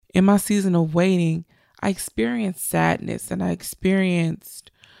in my season of waiting, I experienced sadness, and I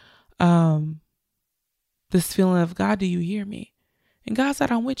experienced this feeling of, God, do you hear me? And God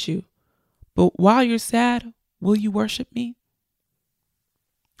said, I'm with you. But while you're sad, will you worship me?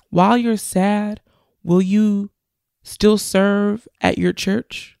 While you're sad, will you still serve at your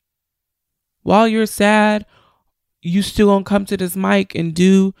church? While you're sad, you still gonna come to this mic and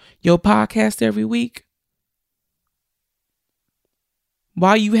do your podcast every week?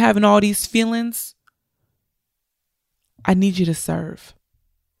 While you having all these feelings, I need you to serve.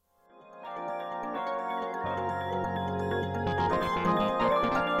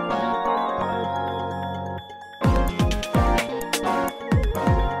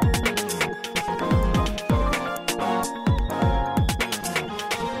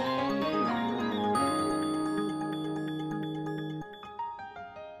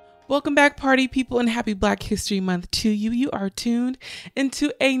 Welcome back, party people, and happy Black History Month to you. You are tuned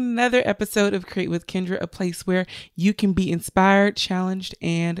into another episode of Create with Kendra, a place where you can be inspired, challenged,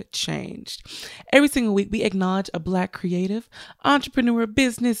 and changed. Every single week, we acknowledge a Black creative, entrepreneur,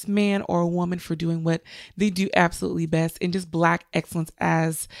 businessman, or woman for doing what they do absolutely best, and just Black excellence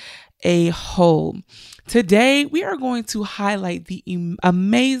as a whole. Today, we are going to highlight the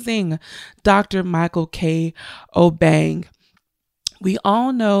amazing Dr. Michael K. Obeng. We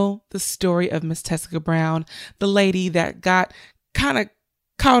all know the story of Miss Tessica Brown, the lady that got kind of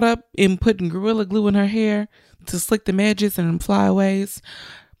caught up in putting Gorilla Glue in her hair to slick the edges and flyaways.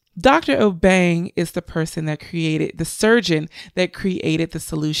 Dr. Obeng is the person that created, the surgeon that created the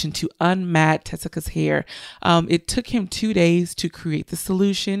solution to unmat Tessica's hair. It took him 2 days to create the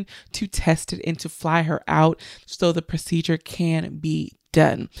solution, to test it, and to fly her out so the procedure can be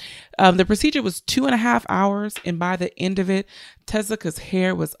done. The procedure was 2.5 hours, and by the end of it, Tessica's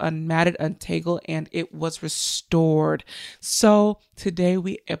hair was unmatted, untangled, and it was restored. So today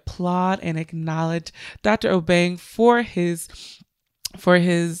we applaud and acknowledge Dr. Obeng for his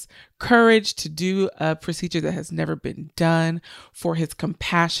courage to do a procedure that has never been done, for his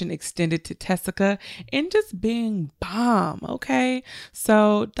compassion extended to Tessica, and just being bomb. Okay,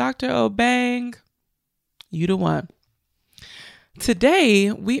 so Dr. Obeng, you the one.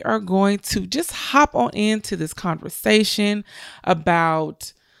 Today, we are going to just hop on into this conversation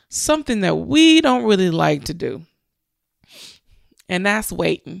about something that we don't really like to do. And that's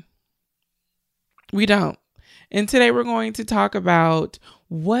waiting. We don't. And today we're going to talk about,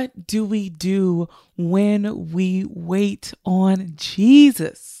 what do we do when we wait on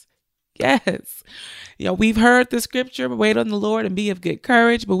Jesus? Yes. We've heard the scripture, wait on the Lord and be of good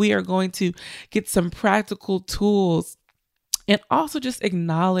courage, but we are going to get some practical tools and also just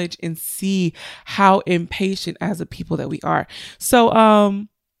acknowledge and see how impatient as a people that we are. So,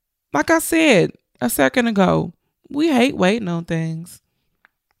 like I said a second ago, we hate waiting on things.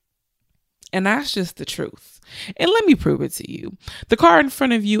 And that's just the truth. And let me prove it to you. The car in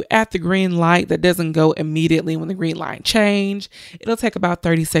front of you at the green light that doesn't go immediately when the green light change, it'll take about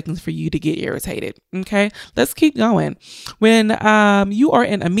 30 seconds for you to get irritated. Okay, let's keep going. When you are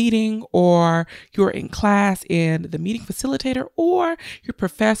in a meeting, or you're in class and the meeting facilitator or your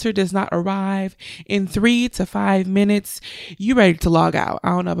professor does not arrive in 3 to 5 minutes, you're ready to log out.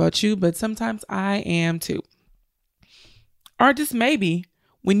 I don't know about you, but sometimes I am too. Or just maybe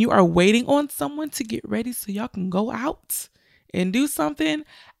when you are waiting on someone to get ready so y'all can go out and do something,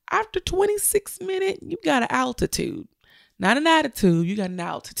 after 26 minutes, you got an altitude. Not an attitude, you got an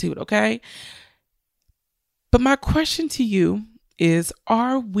altitude, okay? But my question to you is,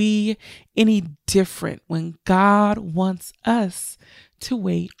 are we any different when God wants us to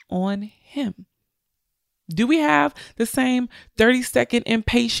wait on him? Do we have the same 30-second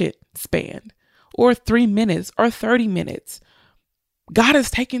impatient span, or 3 minutes, or 30 minutes? God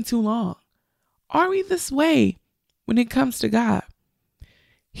is taking too long. Are we this way when it comes to God?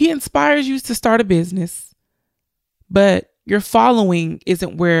 He inspires you to start a business, but your following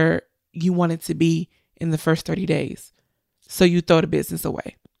isn't where you want it to be in the first 30 days. So you throw the business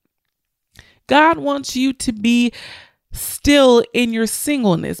away. God wants you to be still in your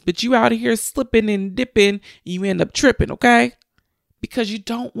singleness, but you out here slipping and dipping, you end up tripping, okay? Because you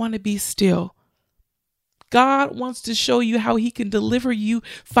don't want to be still. God wants to show you how he can deliver you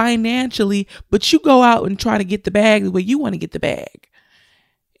financially, but you go out and try to get the bag the way you want to get the bag.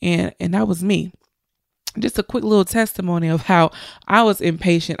 And that was me. Just a quick little testimony of how I was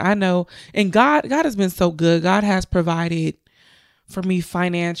impatient. I know, and God has been so good. God has provided for me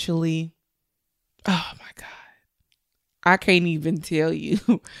financially. Oh my God. I can't even tell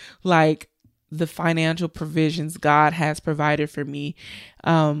you like the financial provisions God has provided for me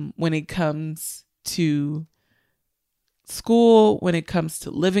when it comes to school, when it comes to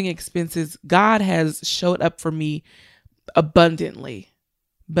living expenses, God has showed up for me abundantly.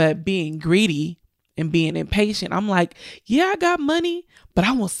 But being greedy and being impatient, I'm like, yeah, I got money, but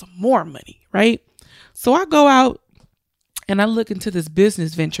I want some more money, right? So I go out and I look into this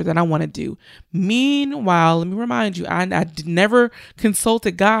business venture that I want to do. Meanwhile, let me remind you, I never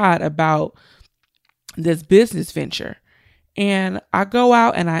consulted God about this business venture. And I go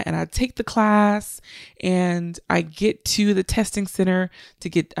out and I take the class, and I get to the testing center to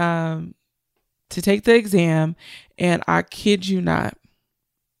get to take the exam, and I kid you not,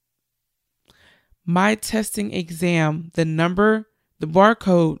 my testing exam, the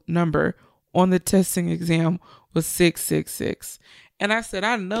barcode number on the testing exam was 666. And I said,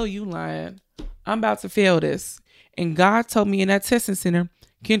 I know you lying. I'm about to fail this. And God told me in that testing center,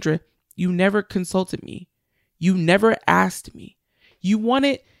 Kendra, you never consulted me. You never asked me. You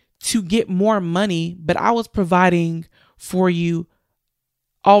wanted to get more money, but I was providing for you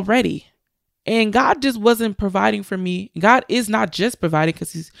already. And God just wasn't providing for me. God is not just providing,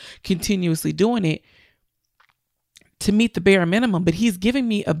 because he's continuously doing it to meet the bare minimum, but he's giving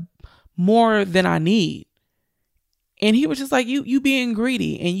me more than I need. And he was just like, you being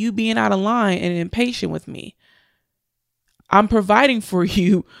greedy and you being out of line and impatient with me. I'm providing for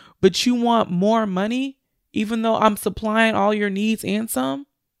you, but you want more money, even though I'm supplying all your needs and some?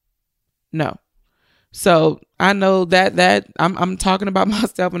 No. So I know that I'm talking about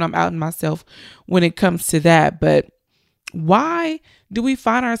myself, and I'm outing myself when it comes to that. But why do we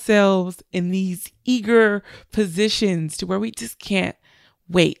find ourselves in these eager positions to where we just can't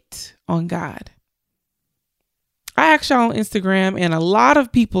wait on God? I asked y'all on Instagram, and a lot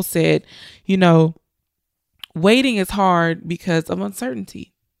of people said, waiting is hard because of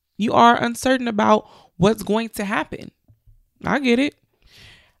uncertainty. You are uncertain about what's going to happen. I get it.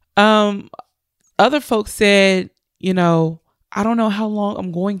 Other folks said, I don't know how long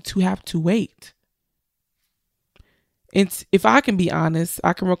I'm going to have to wait. And if I can be honest,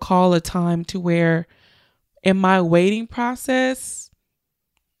 I can recall a time to where in my waiting process,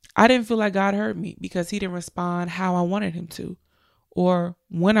 I didn't feel like God heard me because he didn't respond how I wanted him to, or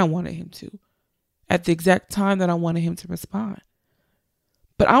when I wanted him to, at the exact time that I wanted him to respond.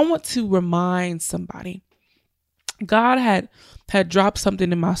 But I want to remind somebody, God had dropped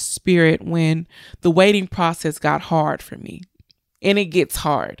something in my spirit when the waiting process got hard for me. And it gets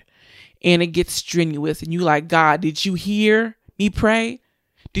hard and it gets strenuous. And you like, God, did you hear me pray?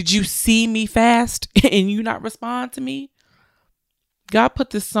 Did you see me fast and you not respond to me? God put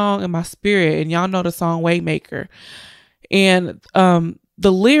this song in my spirit, and y'all know the song Waymaker. And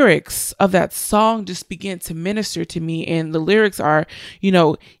the lyrics of that song just began to minister to me. And the lyrics are,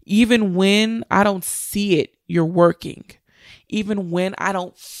 even when I don't see it, you're working. Even when I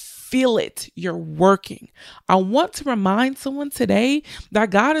don't feel it, you're working. I want to remind someone today that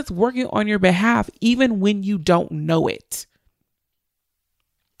God is working on your behalf, even when you don't know it.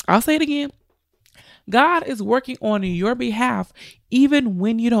 I'll say it again. God is working on your behalf, even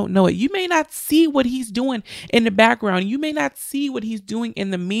when you don't know it. You may not see what he's doing in the background. You may not see what he's doing in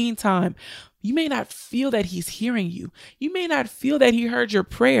the meantime. You may not feel that he's hearing you. You may not feel that he heard your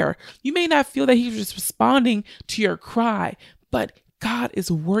prayer. You may not feel that he's just responding to your cry, but God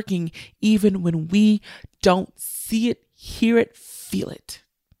is working even when we don't see it, hear it, feel it.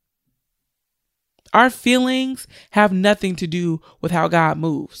 Our feelings have nothing to do with how God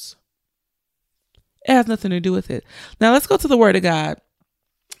moves. It has nothing to do with it. Now let's go to the word of God,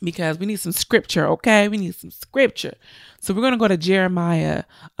 because we need some scripture. Okay. We need some scripture. So we're going to go to Jeremiah,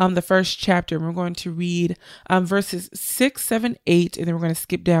 the first chapter. And we're going to read verses 6, 7, 8, and then we're going to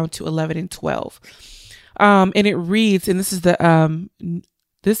skip down to 11 and 12. And it reads, and this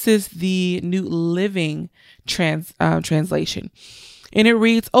is the New Living Translation. And it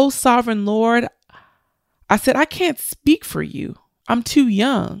reads, "O sovereign Lord, I said, I can't speak for you. I'm too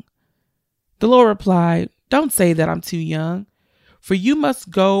young." The Lord replied, "Don't say that I'm too young, for you must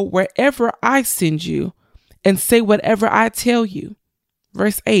go wherever I send you and say whatever I tell you."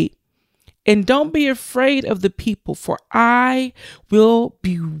 Verse 8, "And don't be afraid of the people, for I will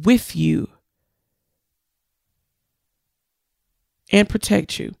be with you and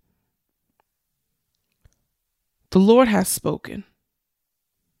protect you." The Lord has spoken.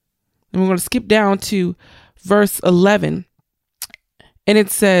 And we're going to skip down to verse 11. And it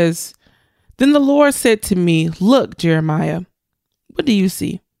says, "Then the Lord said to me, 'Look, Jeremiah, what do you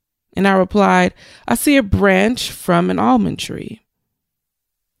see?' And I replied, 'I see a branch from an almond tree.'"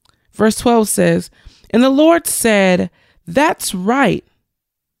 Verse 12 says, "And the Lord said, 'That's right.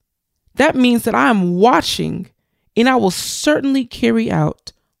 That means that I am watching, and I will certainly carry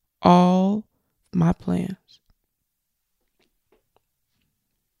out all my plans.'"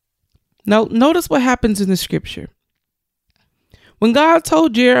 Now, notice what happens in the scripture. When God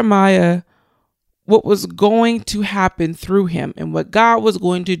told Jeremiah what was going to happen through him and what God was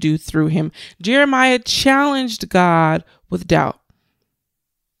going to do through him, Jeremiah challenged God with doubt.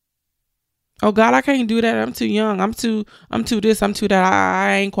 Oh God, I can't do that. I'm too young. I'm too this, I'm too that.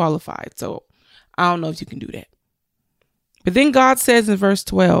 I ain't qualified. So I don't know if you can do that. But then God says in verse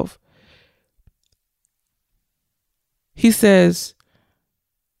 12, he says,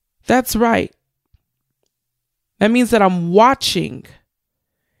 that's right. That means that I'm watching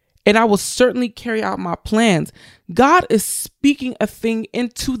and I will certainly carry out my plans. God is speaking a thing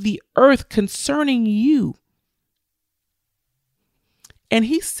into the earth concerning you. And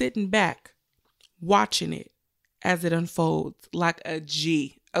he's sitting back watching it as it unfolds like a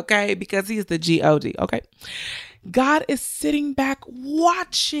G, okay? Because he's the G-O-D, okay? God is sitting back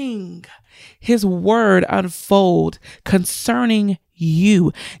watching his word unfold concerning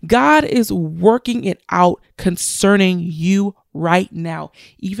you. God is working it out concerning you right now,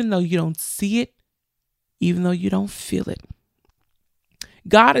 even though you don't see it, even though you don't feel it.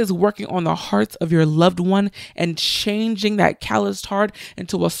 God is working on the hearts of your loved one and changing that calloused heart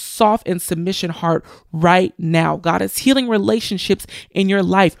into a soft and submission heart right now. God is healing relationships in your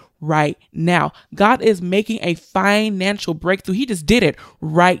life right now. God is making a financial breakthrough. He just did it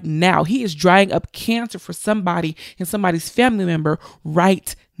right now. He is drying up cancer for somebody and somebody's family member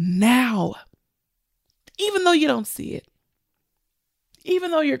right now. Even though you don't see it,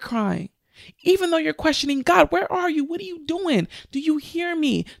 even though you're crying, even though you're questioning, God, where are you? What are you doing? Do you hear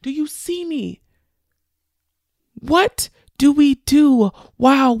me? Do you see me? What do we do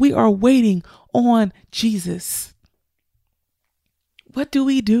while we are waiting on Jesus? What do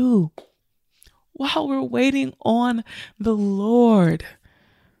we do while we're waiting on the Lord?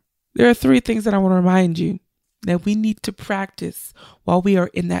 There are 3 things that I want to remind you that we need to practice while we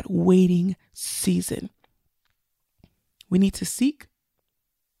are in that waiting season. We need to seek,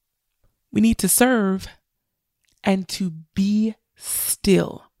 we need to serve, and to be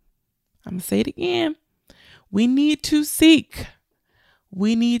still. I'm going to say it again. We need to seek,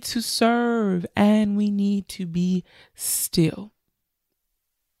 we need to serve, and we need to be still.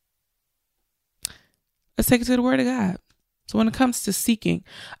 Let's take it to the word of God. So when it comes to seeking,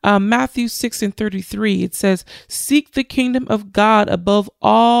 Matthew 6:33, it says, seek the kingdom of God above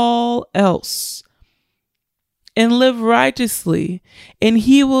all else and live righteously, and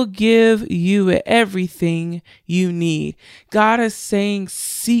he will give you everything you need. God is saying,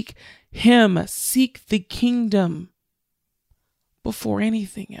 seek him, seek the kingdom before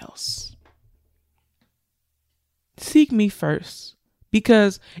anything else. Seek me first.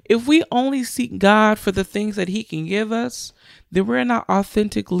 Because if we only seek God for the things that he can give us, then we're not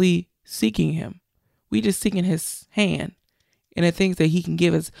authentically seeking him. We just seeking his hand and the things that he can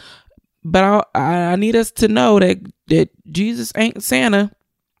give us. But I need us to know that Jesus ain't Santa,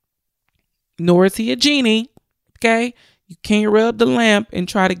 nor is he a genie. Okay? You can't rub the lamp and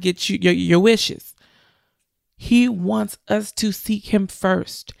try to get your wishes. He wants us to seek him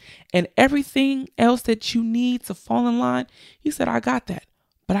first. And everything else that you need to fall in line, he said, I got that.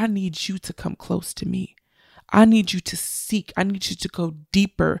 But I need you to come close to me. I need you to seek. I need you to go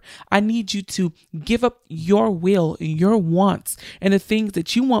deeper. I need you to give up your will and your wants and the things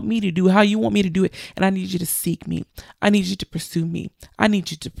that you want me to do, how you want me to do it. And I need you to seek me. I need you to pursue me. I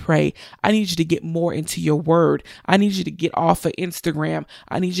need you to pray. I need you to get more into your word. I need you to get off of Instagram.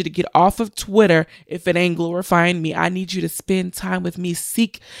 I need you to get off of Twitter if it ain't glorifying me. I need you to spend time with me.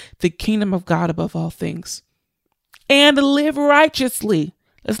 Seek the kingdom of God above all things and live righteously.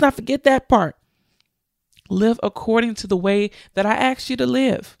 Let's not forget that part. Live according to the way that I asked you to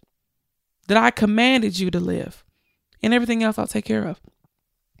live, that I commanded you to live, and everything else I'll take care of.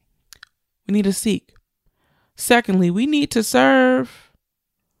 We need to seek. Secondly, we need to serve.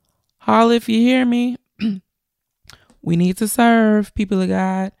 Holla if you hear me. We need to serve, people of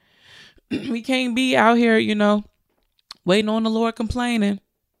God. We can't be out here, waiting on the Lord complaining.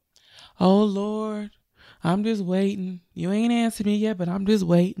 Oh, Lord, I'm just waiting. You ain't answered me yet, but I'm just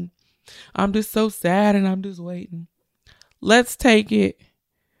waiting. I'm just so sad and I'm just waiting. Let's take it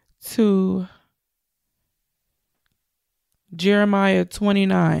to Jeremiah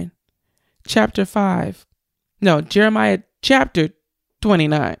 29, chapter 5. No, Jeremiah chapter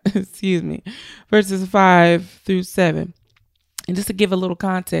 29, verses 5 through 7. And just to give a little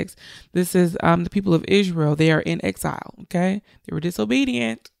context, this is the people of Israel. They are in exile, okay? They were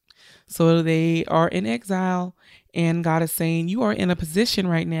disobedient, so they are in exile. And God is saying, you are in a position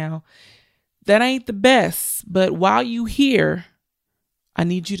right now that ain't the best. But while you here, I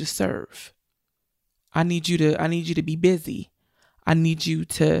need you to serve. I need you to be busy. I need you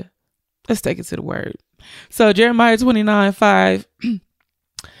to Let's take it to the word. So Jeremiah 29:5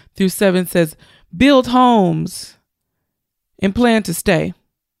 through 7 says, build homes and plan to stay.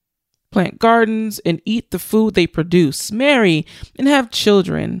 Plant gardens and eat the food they produce. Marry and have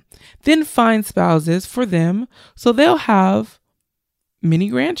children. Then find spouses for them so they'll have many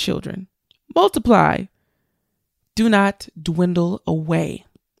grandchildren. Multiply. Do not dwindle away.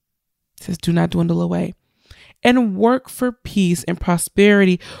 It says, do not dwindle away. And work for peace and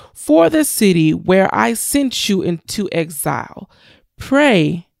prosperity for the city where I sent you into exile.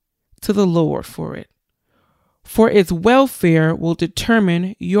 Pray to the Lord for it, for its welfare will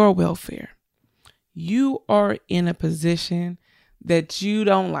determine your welfare. You are in a position that you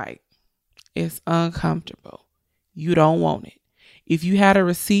don't like. It's uncomfortable. You don't want it. If you had a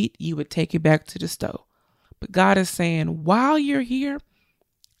receipt, you would take it back to the store. But God is saying, while you're here,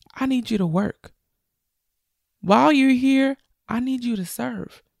 I need you to work. While you're here, I need you to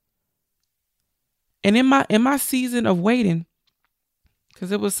serve. And in my season of waiting,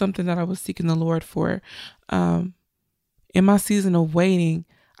 because it was something that I was seeking the Lord for, in my season of waiting,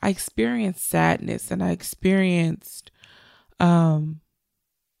 I experienced sadness and I experienced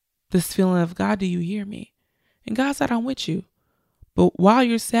this feeling of, God, do you hear me? And God said, I'm with you. But while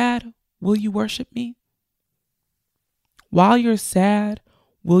you're sad, will you worship me? While you're sad,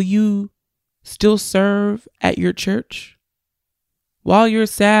 will you still serve at your church? While you're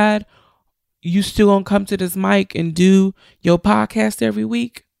sad, you still gonna come to this mic and do your podcast every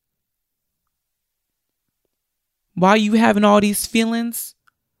week? While you having all these feelings,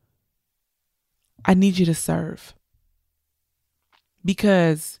 I need you to serve.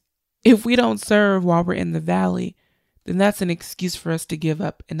 Because if we don't serve while we're in the valley, then that's an excuse for us to give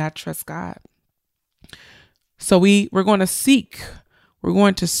up and not trust God. So we're going to seek, we're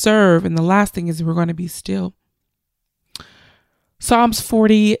going to serve, and the last thing is we're going to be still. Psalms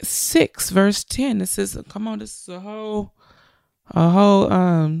 46 verse 10. It says, come on, this is a whole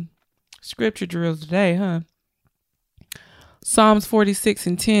scripture drill today, huh? Psalms 46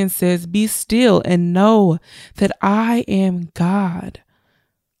 and 10 says, be still and know that I am God.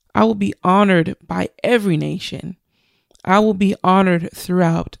 I will be honored by every nation. I will be honored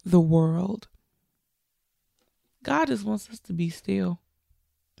throughout the world. God just wants us to be still.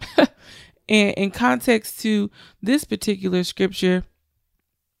 And in context to this particular scripture,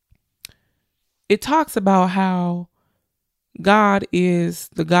 it talks about how God is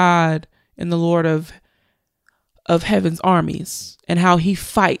the God and the Lord of heaven's armies, and how he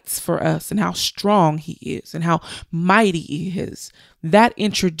fights for us, and how strong he is, and how mighty he is. That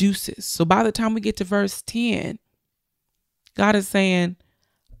introduces. So by the time we get to verse 10, God is saying,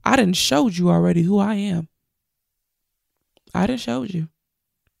 I done showed you already who I am. I done showed you.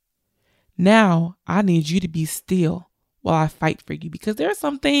 Now I need you to be still while I fight for you, because there are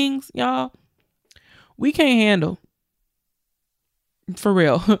some things, y'all, we can't handle. For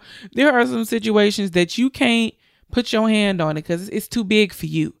real. There are some situations that you can't put your hand on it because it's too big for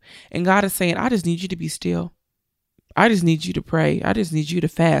you. And God is saying, I just need you to be still. I just need you to pray. I just need you to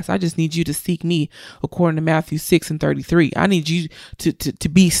fast. I just need you to seek me according to Matthew 6 and 33. I need you to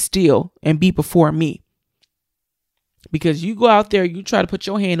be still and be before me. Because you go out there, you try to put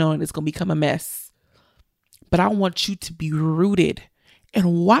your hand on it, it's going to become a mess. But I want you to be rooted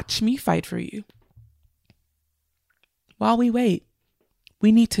and watch me fight for you. While we wait,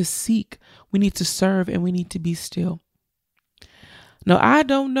 we need to seek, we need to serve, and we need to be still. Now, I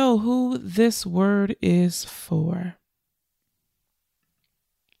don't know who this word is for,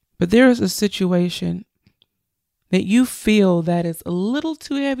 but there is a situation that you feel that is a little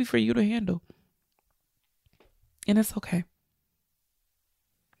too heavy for you to handle. And it's okay.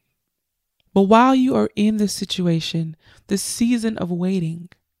 But while you are in this situation, this season of waiting,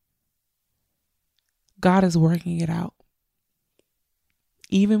 God is working it out.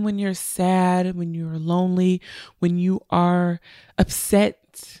 Even when you're sad, when you're lonely, when you are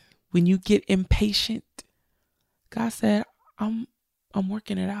upset, when you get impatient, God said, I'm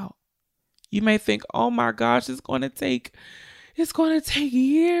working it out. You may think, oh my gosh, it's going to take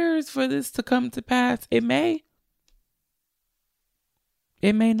years for this to come to pass. It may.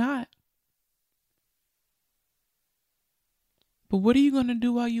 It may not. But what are you going to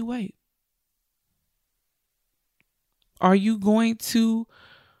do while you wait? Are you going to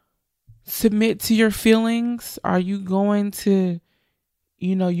submit to your feelings? Are you going to,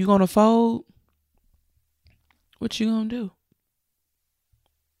 you going to fold? What you going to do?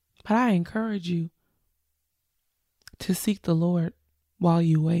 But I encourage you to seek the Lord while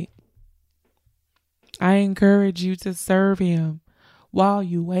you wait. I encourage you to serve him while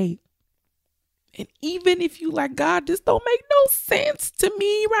you wait. And even if you like, God, this don't make no sense to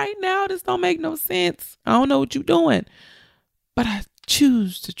me right now. This don't make no sense. I don't know what you're doing, but I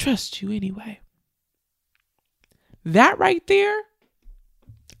choose to trust you anyway. That right there,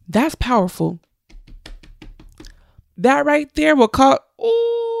 that's powerful. That right there will call,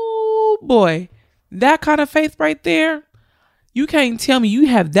 oh boy, that kind of faith right there. You can't tell me you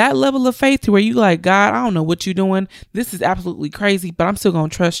have that level of faith to where you like, God, I don't know what you're doing. This is absolutely crazy, but I'm still going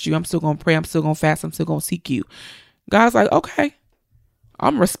to trust you. I'm still going to pray. I'm still going to fast. I'm still going to seek you. God's like, okay,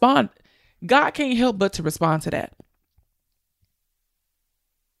 I'm respond. God can't help but to respond to that.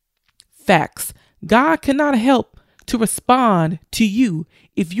 Facts. God cannot help to respond to you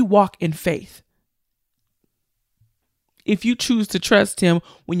if you walk in faith. If you choose to trust him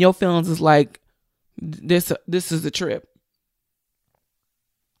when your feelings is like, this is a trip.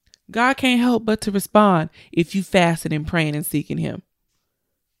 God can't help but to respond if you fasting and praying and seeking him.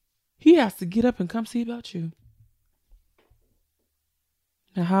 He has to get up and come see about you.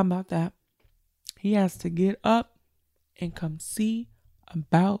 Now, how about that? He has to get up and come see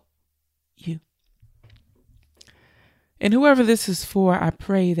about you. And whoever this is for, I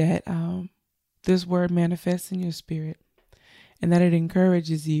pray that this word manifests in your spirit and that it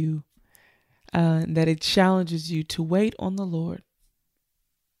encourages you, that it challenges you to wait on the Lord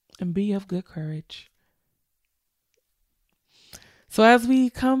and be of good courage. So as we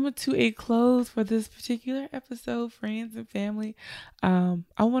come to a close for this particular episode, friends and family, I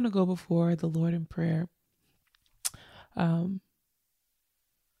want to go before the Lord in prayer.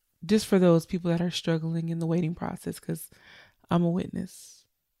 Just for those people that are struggling in the waiting process, because I'm a witness.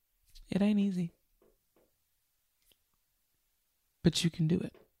 It ain't easy. But you can do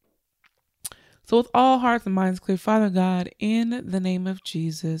it. So with all hearts and minds clear, Father God, in the name of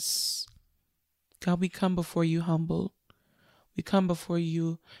Jesus, God, we come before you humble. We come before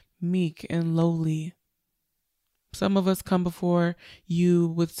you meek and lowly. Some of us come before you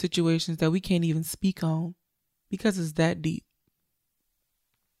with situations that we can't even speak on because it's that deep.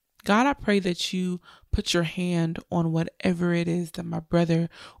 God, I pray that you put your hand on whatever it is that my brother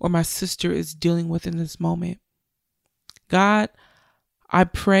or my sister is dealing with in this moment. God, I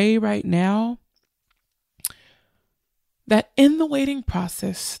pray right now that in the waiting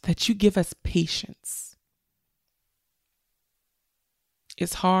process that you give us patience.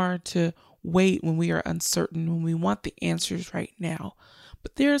 It's hard to wait when we are uncertain, when we want the answers right now.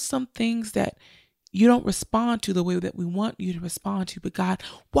 But there are some things that you don't respond to the way that we want you to respond to. But God,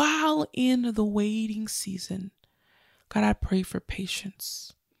 while in the waiting season, God, I pray for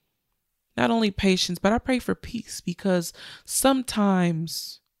patience. Not only patience, but I pray for peace, because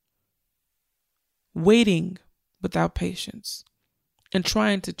sometimes waiting without patience and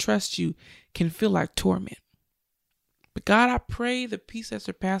trying to trust you can feel like torment. But God, I pray the peace that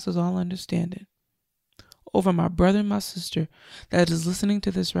surpasses all understanding over my brother and my sister that is listening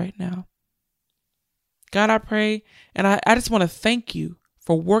to this right now. God, I pray, and I just want to thank you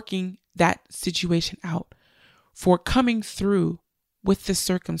for working that situation out, for coming through with this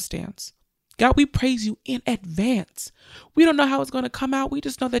circumstance. God, we praise you in advance. We don't know how it's going to come out. We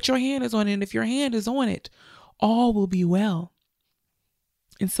just know that your hand is on it. And if your hand is on it, all will be well.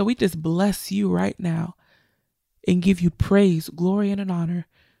 And so we just bless you right now and give you praise, glory, and an honor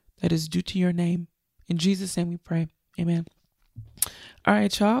that is due to your name. In Jesus' name we pray. Amen. All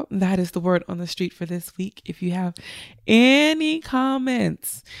right, y'all. That is the word on the street for this week. If you have any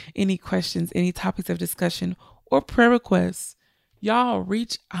comments, any questions, any topics of discussion, or prayer requests, y'all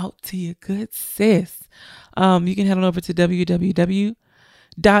reach out to your good sis. You can head on over to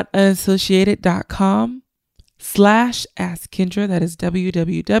www.unassociated.com/AskKendra. That is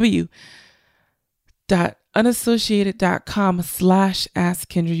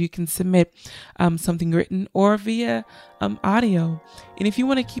www.unassociated.com/AskKendra. You can submit something written or via audio. And if you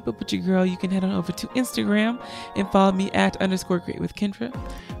want to keep up with your girl, you can head on over to Instagram and follow me at _greatwithkendra.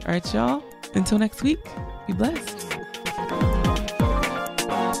 All right, y'all. Until next week, be blessed.